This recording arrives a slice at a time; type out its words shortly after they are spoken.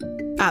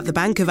At the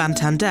Bank of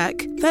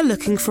Antandek, they're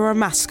looking for a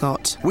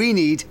mascot. We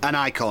need an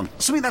icon.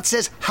 Something that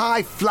says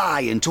high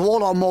flying to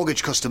all our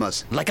mortgage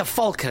customers. Like a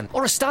falcon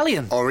or a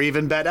stallion. Or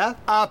even better,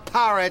 a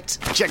parrot.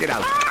 Check it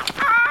out.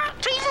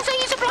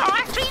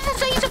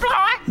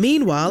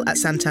 Meanwhile, at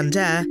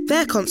Santander,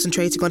 they're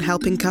concentrating on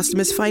helping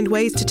customers find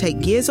ways to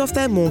take years off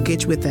their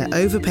mortgage with their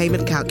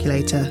overpayment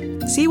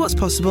calculator. See what's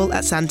possible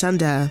at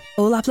Santander.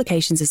 All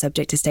applications are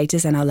subject to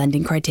status and our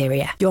lending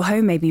criteria. Your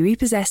home may be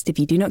repossessed if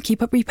you do not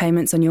keep up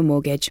repayments on your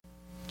mortgage.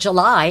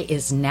 July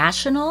is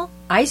National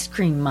Ice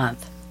Cream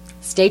Month.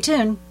 Stay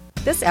tuned.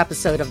 This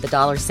episode of the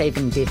Dollar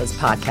Saving Divas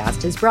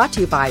podcast is brought to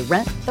you by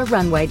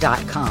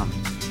RentTheRunway.com.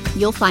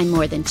 You'll find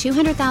more than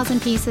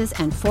 200,000 pieces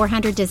and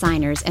 400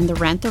 designers in the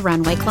Rent the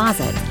Runway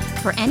closet.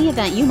 For any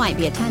event you might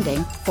be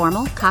attending,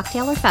 formal,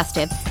 cocktail, or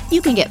festive,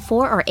 you can get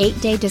 4 or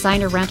 8 day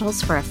designer rentals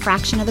for a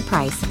fraction of the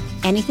price.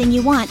 Anything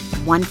you want,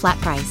 one flat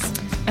price.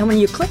 And when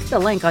you click the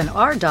link on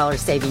our Dollar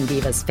Saving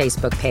Divas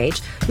Facebook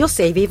page, you'll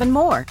save even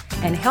more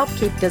and help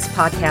keep this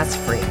podcast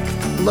free.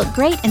 Look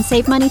great and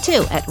save money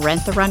too at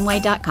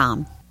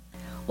RentTheRunway.com.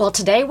 Well,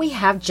 today we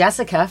have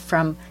Jessica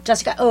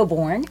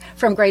Oborn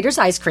from Graeter's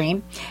Ice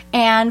Cream.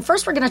 And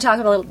first we're going to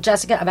talk a little,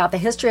 Jessica, about the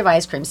history of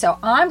ice cream. So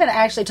I'm going to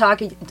actually talk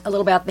a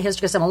little about the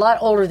history because I'm a lot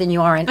older than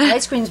you are, and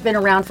ice cream's been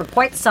around for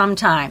quite some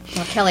time.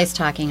 Well, Kelly's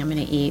talking. I'm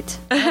going to eat.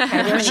 Okay,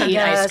 I'm going to eat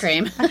ice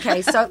cream.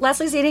 Okay, so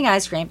Leslie's eating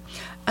ice cream.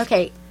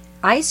 Okay,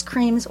 ice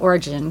cream's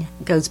origin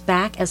goes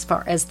back as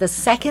far as the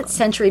 2nd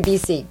century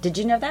BC. Did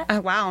you know that? Oh,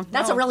 wow.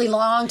 That's a really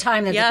long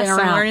time that it's been around.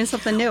 Yes, I'm learning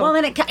something new. Well,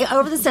 then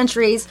over the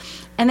centuries,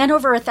 and then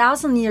over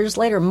 1,000 years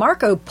later,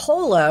 Marco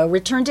Polo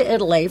returned to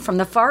Italy from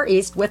the Far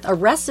East with a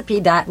recipe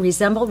that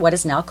resembled what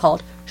is now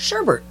called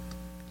sherbet.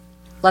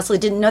 Leslie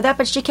didn't know that,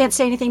 but she can't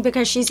say anything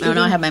because she's eating. Oh,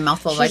 no, I have my mouth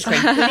full of ice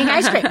cream. Eating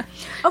ice cream.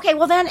 Okay,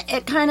 well, then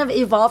it kind of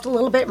evolved a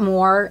little bit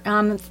more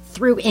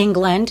through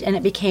England, and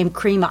it became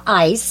cream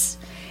ice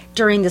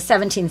during the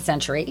 17th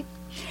century.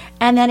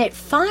 And then it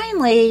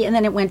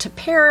went to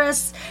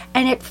Paris,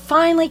 and it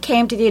finally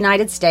came to the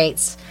United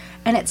States.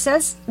 And it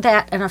says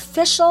that an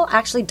official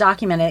actually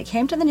documented, it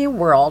came to the New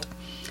World,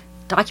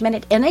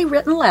 documented in a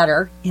written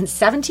letter in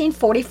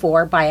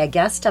 1744 by a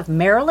guest of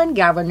Maryland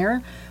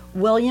Governor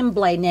William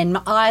Bladen. And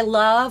I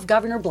love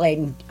Governor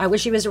Bladen. I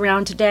wish he was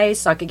around today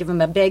so I could give him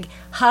a big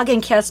hug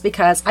and kiss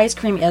because ice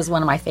cream is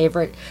one of my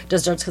favorite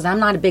desserts because I'm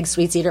not a big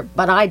sweets eater,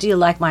 but I do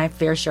like my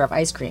fair share of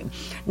ice cream.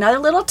 Another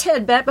little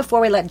tidbit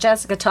before we let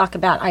Jessica talk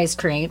about ice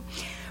cream.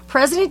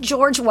 President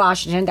George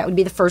Washington, that would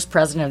be the first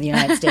president of the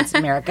United States of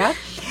America,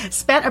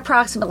 spent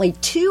approximately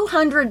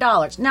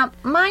 $200. Now,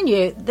 mind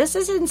you, this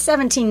is in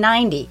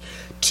 1790.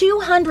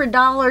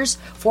 $200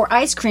 for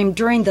ice cream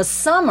during the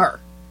summer.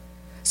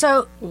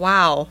 So,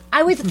 wow.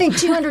 I would think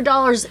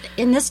 $200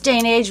 in this day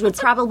and age would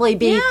probably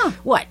be,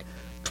 what,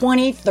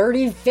 $20,000,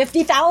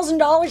 $30,000,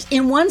 $50,000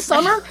 in one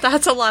summer?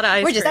 That's a lot of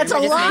ice cream. That's a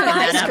lot of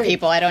ice cream.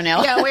 People, I don't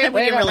know. Yeah, we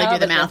didn't really do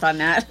the math on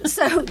that.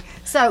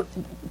 So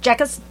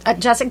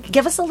Jessica,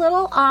 give us a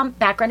little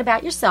background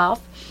about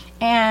yourself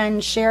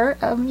and share,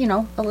 a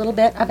little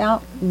bit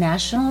about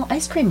National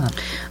Ice Cream Month.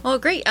 Well,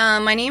 great.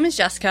 My name is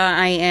Jessica.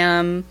 I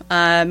am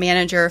a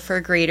manager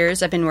for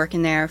Graeter's. I've been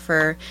working there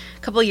for a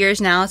couple of years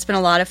now. It's been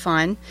a lot of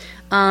fun.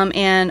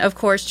 And, of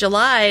course,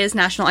 July is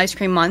National Ice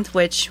Cream Month,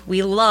 which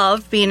we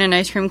love being an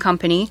ice cream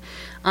company.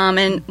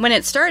 And when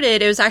it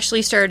started, it was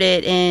actually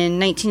started in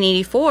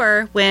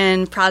 1984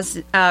 when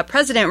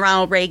President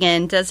Ronald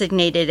Reagan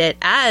designated it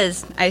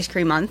as Ice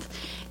Cream Month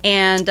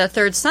and the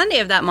third Sunday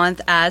of that month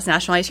as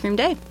National Ice Cream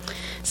Day.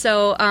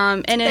 So,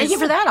 thank you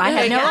for that. I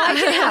had no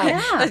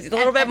idea. A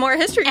little bit more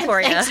history for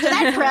you. Thanks to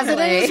that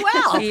president as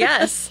well.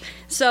 Yes.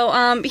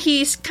 So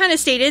he's kind of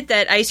stated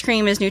that ice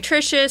cream is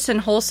nutritious and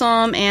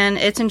wholesome, and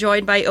it's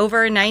enjoyed by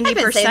over 90%. I've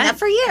been saying that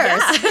for years.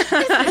 Yeah.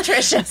 It's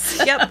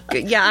nutritious. Yep.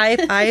 Yeah,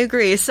 I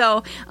agree.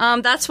 So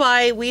that's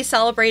why we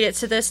celebrate it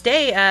to this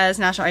day as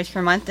National Ice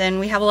Cream Month,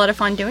 and we have a lot of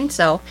fun doing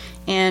so.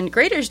 And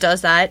Graeter's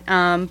does that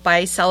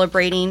by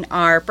celebrating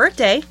our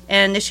birthday,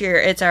 and this year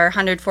it's our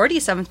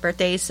 147th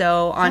birthday,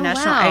 so on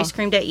National Ice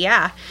Cream Day,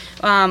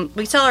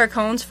 we sell our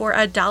cones for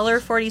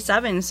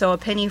 $1.47, so a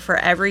penny for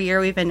every year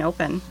we've been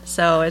open.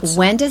 So it's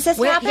when does this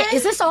happen?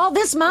 Is this all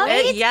this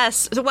month?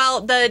 Yes.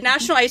 Well, the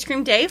National Ice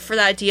Cream Day for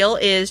that deal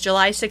is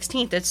July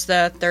 16th. It's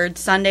the third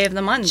Sunday of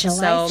the month.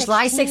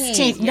 July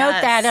 16th. Note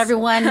that,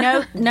 everyone.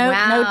 Note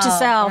to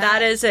self.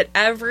 That is at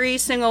every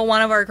single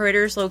one of our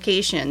Graeter's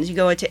locations. You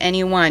go into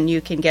any one,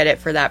 you can get it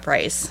for that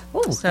price.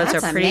 Ooh, so it's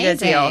a pretty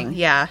amazing. good deal.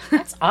 Yeah.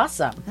 That's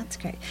awesome. That's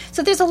great.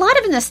 So there's a lot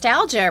of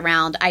nostalgia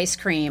around ice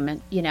cream,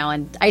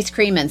 and ice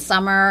cream in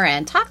summer,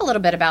 and talk a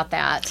little bit about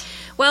that.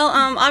 Well,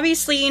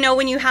 obviously,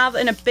 when you have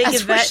a big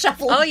event.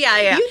 Oh,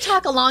 yeah. You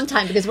talk a long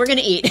time because we're going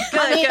to eat.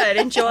 Good.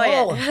 Enjoy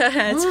it.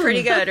 It's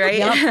pretty good, right?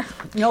 Yep.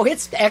 No,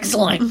 it's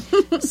excellent.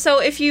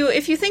 So if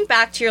you think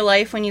back to your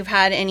life when you've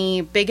had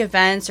any big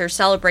events or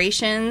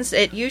celebrations,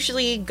 it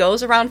usually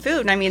goes around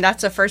food. I mean,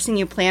 that's the first thing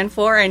you plan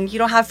for, and you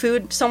don't have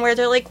food somewhere.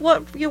 They're like,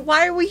 "What?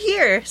 Why are we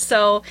here?"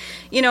 So,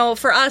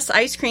 for us,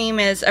 ice cream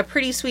is a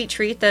pretty sweet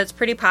treat that's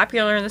pretty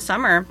popular in the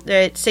summer.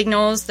 It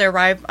signals the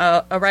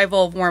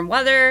arrival of warm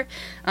weather,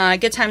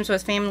 good times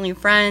with family and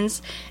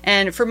friends.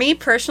 And for me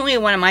personally,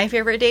 one of my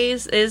favorite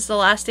days is the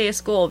last day of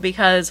school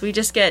because we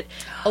just get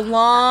a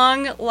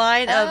long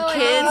line of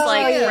kids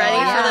ready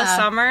for the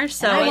summer.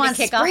 So I want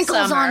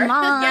sprinkles on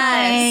mine.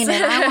 Yes.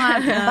 And I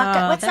want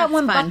Buckeye. What's that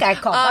one fun. Buckeye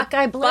called?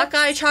 Buckeye Blitz?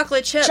 Buckeye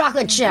chocolate chip.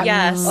 Chocolate chip.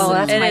 Yes. Oh,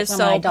 that's it is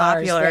one of my so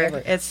daughter's popular.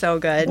 favorite. It's so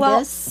good. Well,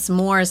 the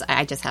s'mores,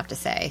 I just have to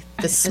say,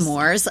 the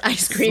s'mores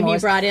ice cream you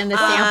s'mores. brought in, the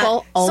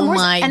sample, oh s'mores,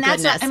 my and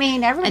that's goodness. what- I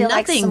mean, everybody and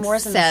likes nothing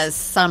s'mores and- says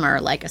summer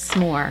like a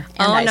s'more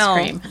and Oh ice no,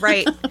 cream.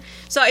 right.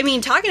 So I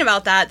mean, talking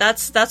about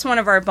that's one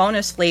of our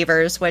bonus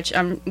flavors, which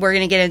we're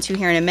going to get into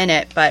here in a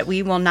minute, but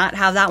we will not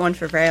have that one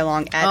for very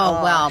long at all.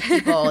 Oh, well,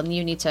 people,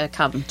 you need to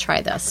come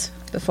try this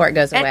before it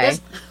goes away.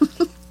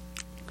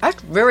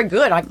 That's very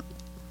good.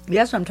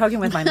 Yes, I'm talking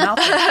with my mouth.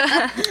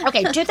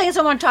 Okay, two things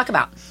I want to talk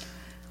about.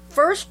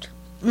 First,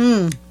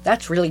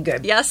 that's really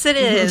good. Yes, it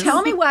is.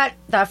 Tell me what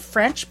the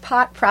French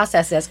pot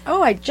process is.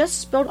 Oh, I just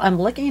spilled. I'm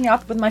licking it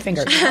off with my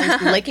fingers.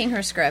 Licking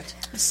her script.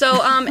 So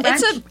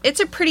it's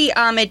a pretty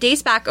it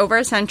dates back over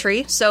a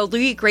century. So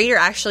Louis Grader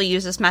actually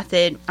used this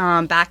method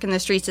back in the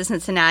streets of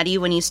Cincinnati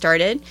when he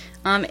started.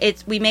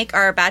 We make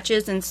our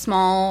batches in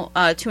small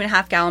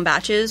 2.5 gallon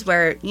batches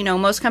where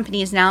most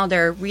companies now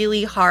they're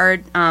really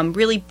hard,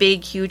 really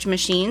big, huge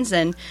machines,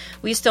 and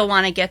we still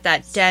want to get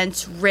that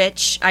dense,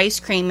 rich ice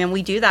cream, and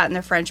we do that in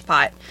the French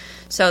pot.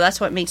 So that's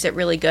what makes it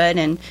really good.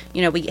 And,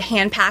 we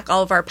hand pack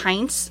all of our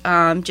pints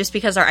just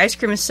because our ice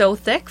cream is so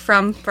thick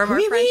from our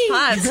French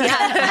pots.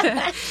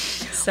 Yeah.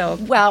 So,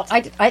 Well,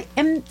 I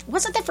am.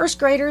 Was it the first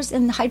graders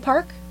in Hyde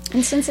Park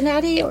in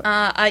Cincinnati? yeah,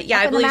 I in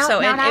the believe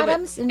so. Mount And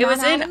Adams? In it was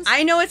Mount in. Adams?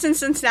 I know it's in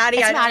Cincinnati.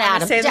 It's I don't Mount want to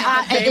Adams. say the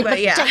wrong thing,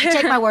 but yeah.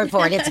 Take my word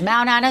for it. It's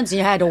Mount Adams.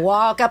 You had to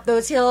walk up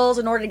those hills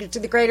in order to get to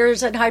the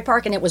graders at Hyde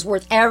Park, and it was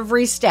worth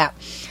every step.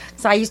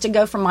 So I used to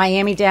go from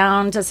Miami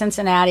down to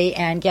Cincinnati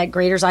and get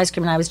Grader's ice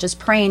cream, and I was just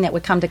praying it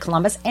would come to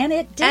Columbus, and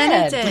it did.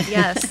 And it did,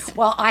 yes.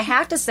 Well, I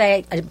have to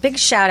say a big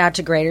shout out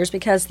to Grader's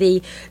because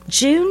the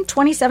June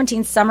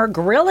 2017 summer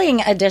grilling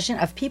edition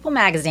of People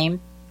magazine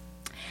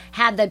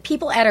had the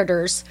People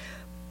editors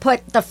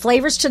put the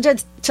flavors to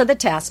the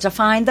test to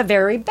find the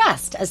very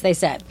best, as they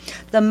said.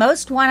 The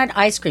most wanted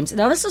ice creams.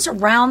 Now, this is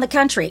around the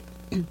country.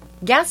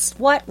 Guess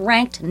what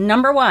ranked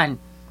number one?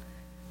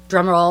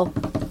 Drum roll.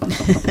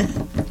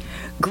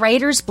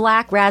 Grader's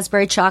Black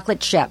Raspberry Chocolate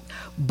Chip.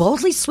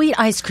 Boldly sweet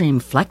ice cream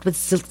flecked with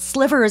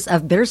slivers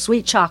of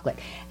bittersweet chocolate.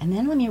 And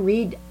then let me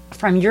read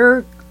from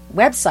your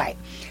website.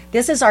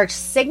 This is our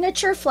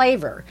signature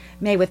flavor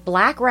made with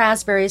black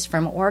raspberries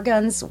from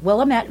Oregon's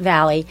Willamette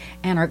Valley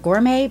and our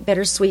gourmet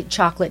bittersweet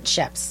chocolate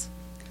chips.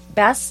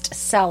 Best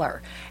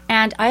seller.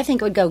 And I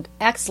think it would go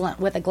excellent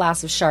with a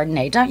glass of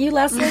Chardonnay. Don't you,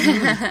 Leslie?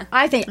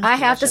 I think I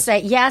have to say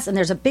yes, and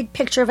there's a big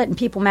picture of it in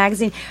People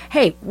magazine.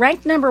 Hey,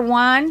 ranked number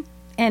one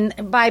and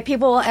by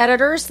People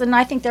editors, then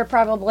I think they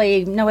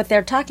probably know what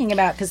they're talking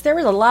about because there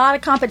was a lot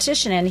of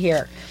competition in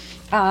here.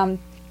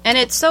 And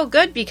it's so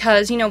good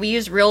because, we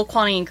use real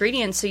quality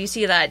ingredients. So you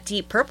see that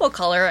deep purple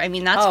color. I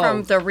mean, that's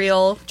from the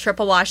real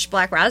triple wash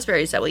black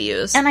raspberries that we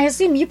use. And I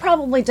assume you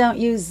probably don't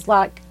use a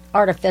lot of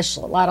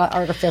artificial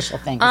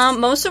things.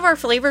 Most of our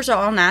flavors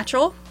are all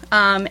natural.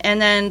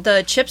 And then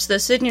the chips, the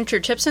signature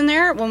chips in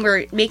there, when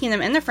we're making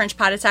them in the French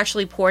pot, it's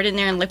actually poured in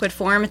there in liquid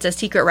form. It's a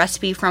secret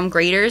recipe from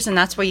Grader's, and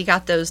that's where you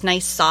got those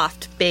nice,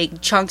 soft, big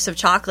chunks of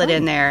chocolate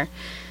in there.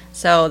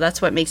 So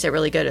that's what makes it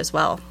really good as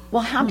well.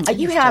 Well,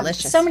 you have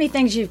delicious. so many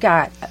things. You've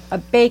got a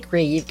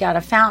bakery. You've got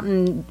a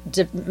fountain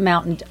drinks.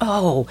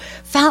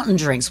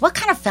 What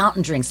kind of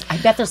fountain drinks? I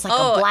bet there's like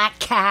a black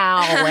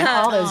cow and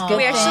all those good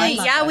We actually,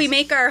 things. we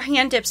make our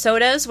hand-dipped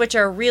sodas, which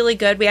are really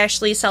good. We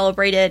actually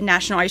celebrated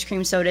National Ice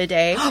Cream Soda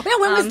Day. Yeah,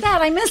 when was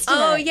that? I missed it.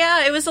 Oh,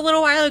 yeah, it was a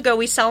little while ago.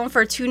 We sell them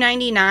for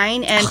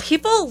 $2.99, and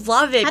people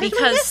love it How did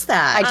because... we miss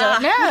that? I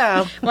don't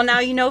know. Well, now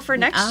you know for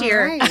next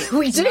year. Right.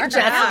 We do,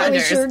 Jessica. We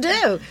sure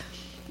do.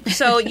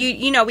 So,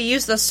 we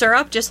use the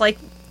syrup just like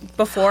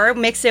before,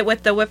 mix it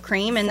with the whipped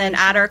cream, and then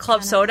add our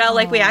club soda.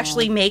 Like, we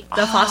actually make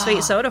the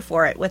phosphate soda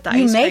for it with the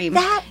ice make cream.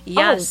 that?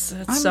 Yes,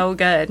 it's so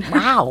good.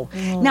 Wow.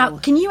 Now,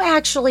 can you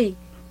actually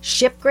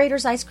ship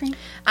Grader's ice cream?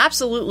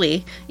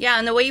 Absolutely. Yeah,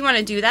 and the way you want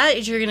to do that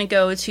is you're going to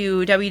go to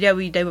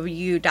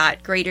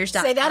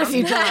www.graders.com. Say that a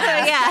few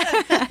times.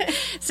 Yeah.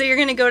 So you're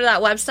going to go to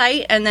that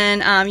website, and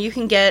then you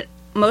can get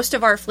most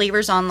of our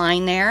flavors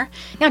online there.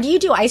 Now, do you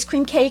do ice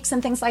cream cakes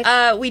and things like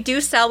that? We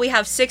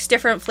have 6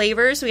 different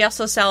flavors. We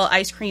also sell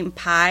ice cream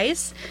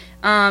pies.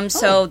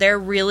 So they're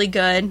really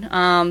good.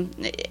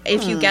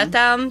 If you get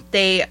them,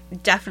 they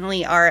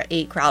definitely are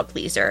a crowd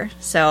pleaser.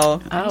 So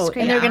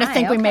And they're going to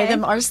think we made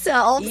them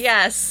ourselves.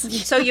 yes.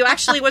 So you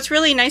actually, what's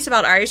really nice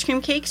about our ice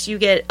cream cakes, you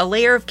get a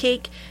layer of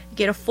cake, you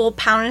get a full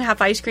pound and a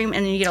half ice cream,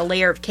 and then you get a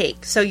layer of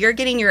cake. So you're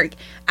getting your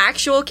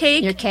actual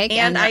cake,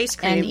 and ice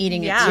cream. And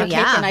eating it yeah. too. Cake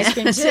and ice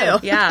cream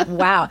too. Yeah.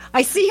 Wow.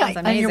 I see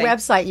on your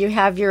website you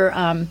have your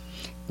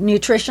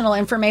nutritional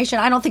information.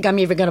 I don't think I'm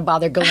even going to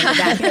bother going to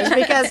that page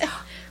because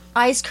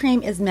ice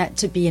cream is meant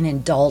to be an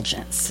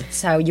indulgence.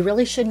 So you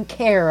really shouldn't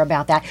care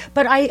about that.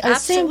 But I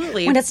assume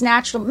when it's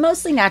natural,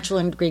 mostly natural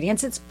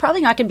ingredients, it's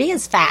probably not going to be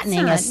as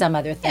fattening as some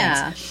other things.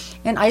 Yeah.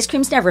 And ice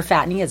cream's never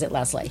fattening, is it,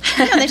 Leslie?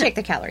 No, they take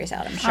the calories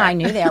out, I'm sure. I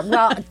knew that.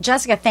 Well,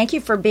 Jessica, thank you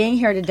for being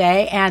here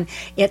today. And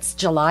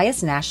July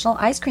is National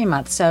Ice Cream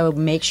Month, so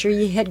make sure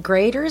you hit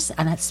Graeter's.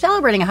 And it's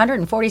celebrating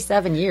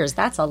 147 years.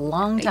 That's a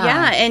long time.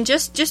 Yeah, and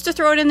just to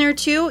throw it in there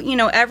too,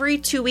 every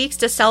 2 weeks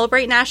to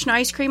celebrate National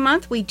Ice Cream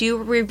Month, we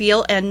do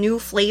reveal a new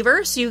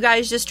flavor. So you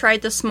guys just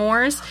tried the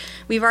s'mores.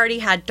 We've already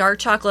had dark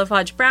chocolate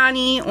fudge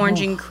brownie, orange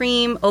and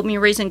cream,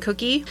 oatmeal raisin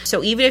cookie.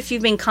 So even if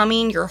you've been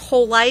coming your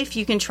whole life,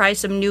 you can try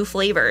some new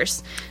flavors.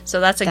 So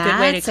that's a good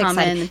way to come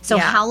in. So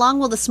how long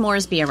will the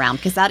s'mores be around?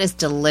 Because that is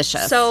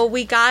delicious. So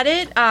we got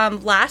it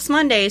last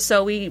Monday.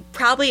 So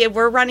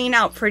we're running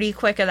out pretty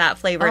quick of that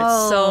flavor.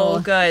 It's so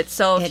good.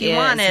 So if you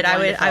want it,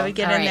 I would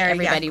get in there.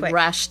 Everybody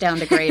rush down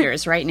to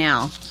Graeter's right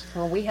now.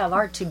 Well, we have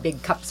our 2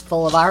 big cups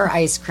full of our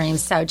ice cream.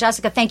 So,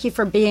 Jessica, thank you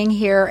for being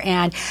here.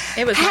 And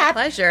it was my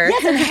pleasure.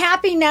 Yes, and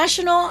happy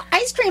National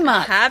Ice Cream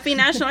Month. Happy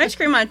National Ice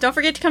Cream Month. Don't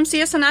forget to come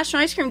see us on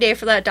National Ice Cream Day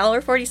for that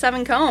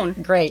 $1.47 cone.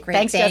 Great.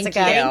 Thanks, Jessica.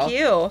 Thank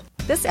you.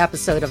 This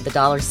episode of the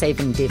Dollar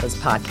Saving Divas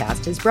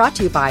podcast is brought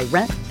to you by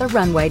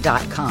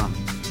RentTheRunway.com.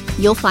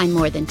 You'll find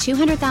more than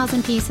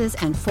 200,000 pieces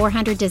and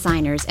 400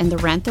 designers in the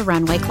Rent the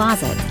Runway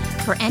closet.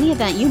 For any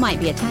event you might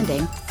be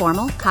attending,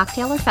 formal,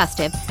 cocktail, or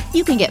festive,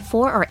 you can get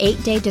 4 or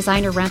 8 day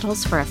designer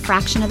rentals for a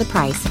fraction of the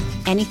price.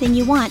 Anything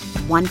you want,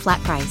 one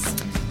flat price.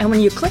 And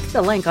when you click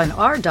the link on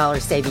our Dollar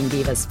Saving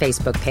Divas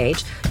Facebook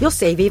page, you'll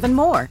save even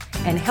more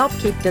and help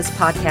keep this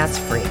podcast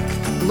free.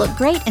 Look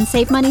great and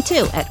save money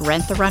too at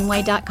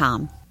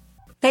renttherunway.com.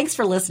 Thanks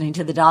for listening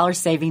to the Dollar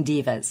Saving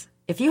Divas.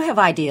 If you have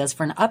ideas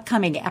for an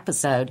upcoming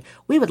episode,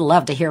 we would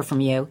love to hear from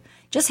you.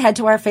 Just head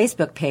to our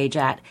Facebook page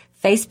at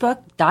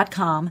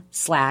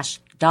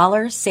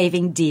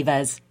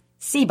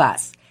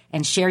facebook.com/DollarSavingDivas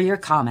and share your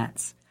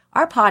comments.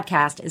 Our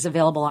podcast is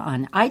available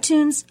on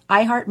iTunes,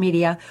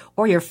 iHeartMedia,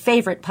 or your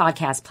favorite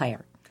podcast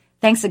player.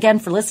 Thanks again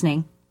for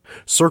listening.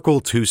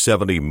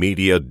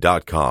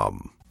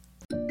 Circle270media.com.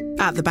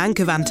 At the Bank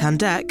of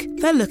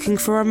Antandek, they're looking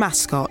for a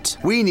mascot.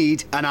 We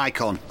need an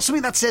icon.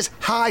 Something that says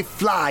high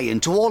flying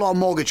to all our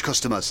mortgage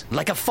customers.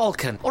 Like a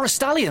falcon or a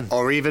stallion.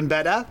 Or even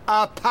better,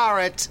 a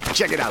parrot.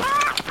 Check it out.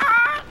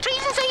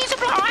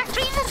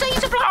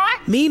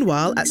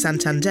 Meanwhile, at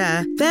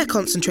Santander, they're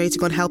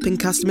concentrating on helping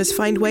customers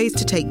find ways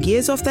to take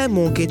years off their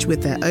mortgage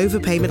with their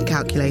overpayment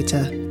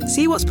calculator.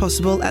 See what's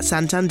possible at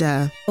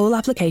Santander. All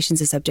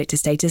applications are subject to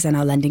status and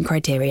our lending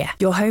criteria.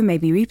 Your home may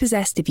be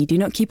repossessed if you do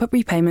not keep up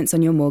repayments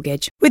on your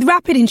mortgage. With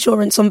Rapid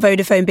Insurance on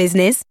Vodafone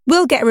Business,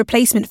 we'll get a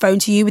replacement phone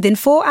to you within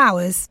 4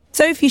 hours.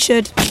 So if you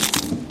should...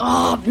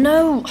 Oh,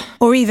 no.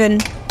 Or even...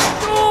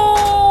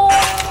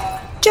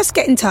 Just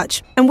get in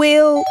touch and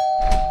we'll...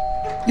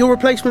 Your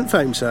replacement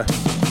phone, sir?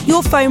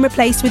 Your phone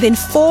replaced within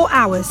 4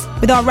 hours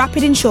with our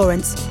Rapid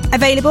Insurance.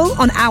 Available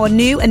on our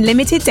new and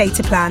limited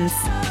data plans.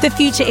 The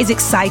future is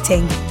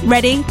exciting.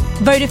 Ready?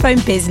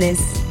 Vodafone Business.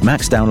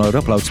 Max download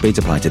upload speeds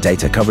apply to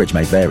data. Coverage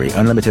may vary.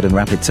 Unlimited and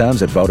rapid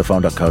terms at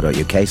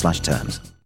vodafone.co.uk/terms.